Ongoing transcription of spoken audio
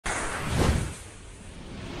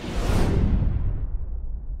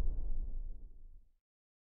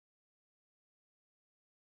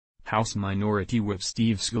House Minority Whip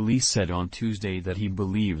Steve Scalise said on Tuesday that he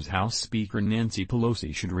believes House Speaker Nancy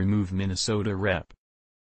Pelosi should remove Minnesota Rep.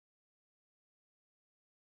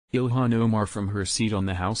 Ilhan Omar from her seat on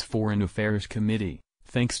the House Foreign Affairs Committee,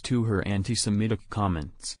 thanks to her anti-Semitic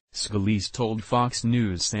comments. Scalise told Fox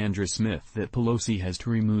News' Sandra Smith that Pelosi has to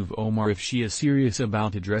remove Omar if she is serious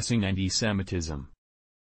about addressing anti-Semitism.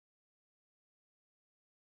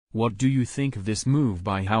 What do you think of this move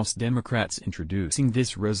by House Democrats introducing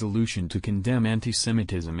this resolution to condemn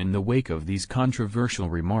anti-Semitism in the wake of these controversial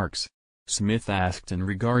remarks? Smith asked in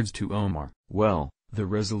regards to Omar. Well, the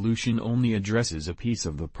resolution only addresses a piece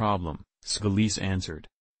of the problem, Scalise answered.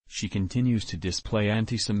 She continues to display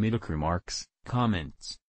anti-Semitic remarks,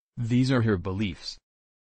 comments. These are her beliefs.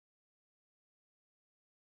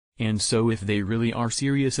 And so if they really are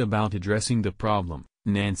serious about addressing the problem,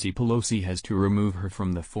 Nancy Pelosi has to remove her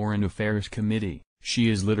from the Foreign Affairs Committee. She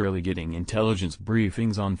is literally getting intelligence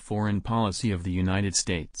briefings on foreign policy of the United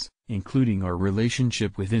States, including our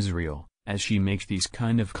relationship with Israel, as she makes these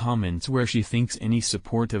kind of comments where she thinks any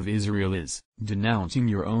support of Israel is denouncing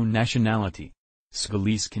your own nationality.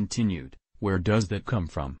 Scalise continued, where does that come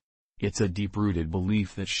from? It's a deep-rooted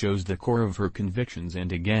belief that shows the core of her convictions,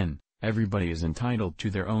 and again, everybody is entitled to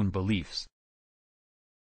their own beliefs.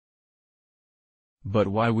 But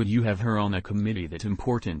why would you have her on a committee that's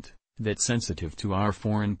important, that's sensitive to our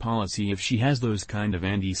foreign policy if she has those kind of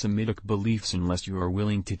anti-Semitic beliefs, unless you are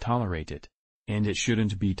willing to tolerate it? And it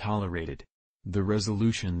shouldn't be tolerated. The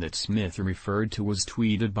resolution that Smith referred to was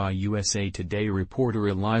tweeted by USA Today reporter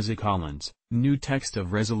Eliza Collins. New text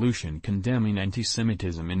of resolution condemning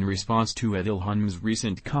anti-Semitism in response to Ilhan's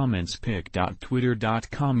recent comments.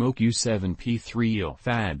 pic.twitter.com OQ7P3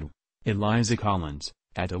 FAD. Eliza Collins,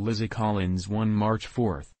 at Eliza Collins 1 March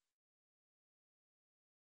 4.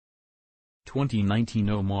 2019.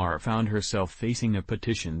 Omar found herself facing a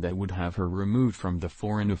petition that would have her removed from the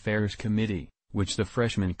Foreign Affairs Committee, which the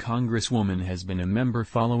freshman congresswoman has been a member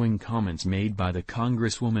following comments made by the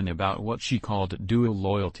congresswoman about what she called dual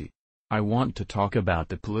loyalty. I want to talk about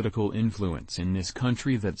the political influence in this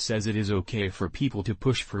country that says it is okay for people to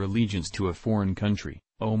push for allegiance to a foreign country,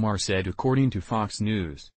 Omar said according to Fox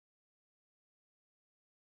News.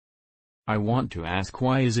 I want to ask,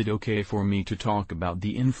 why is it okay for me to talk about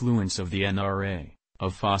the influence of the NRA,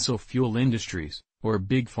 of fossil fuel industries, or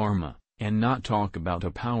Big Pharma, and not talk about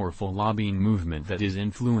a powerful lobbying movement that is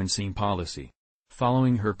influencing policy?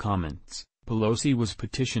 Following her comments, Pelosi was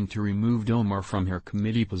petitioned to remove Omar from her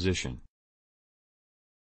committee position.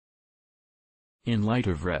 In light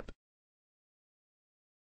of Rep.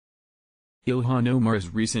 Ilhan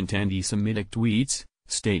Omar's recent anti-Semitic tweets,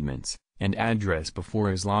 statements, and address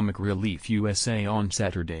before Islamic Relief USA on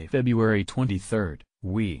Saturday, February 23,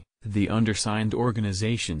 we, the undersigned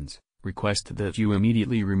organizations, request that you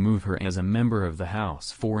immediately remove her as a member of the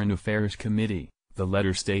House Foreign Affairs Committee, the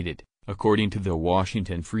letter stated. According to the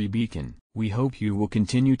Washington Free Beacon, we hope you will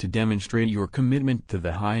continue to demonstrate your commitment to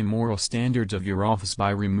the high moral standards of your office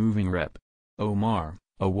by removing Rep. Omar,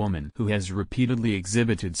 a woman who has repeatedly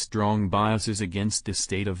exhibited strong biases against the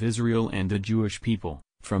State of Israel and the Jewish people,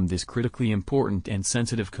 from this critically important and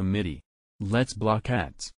sensitive committee. Let's block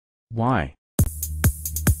ads. Why?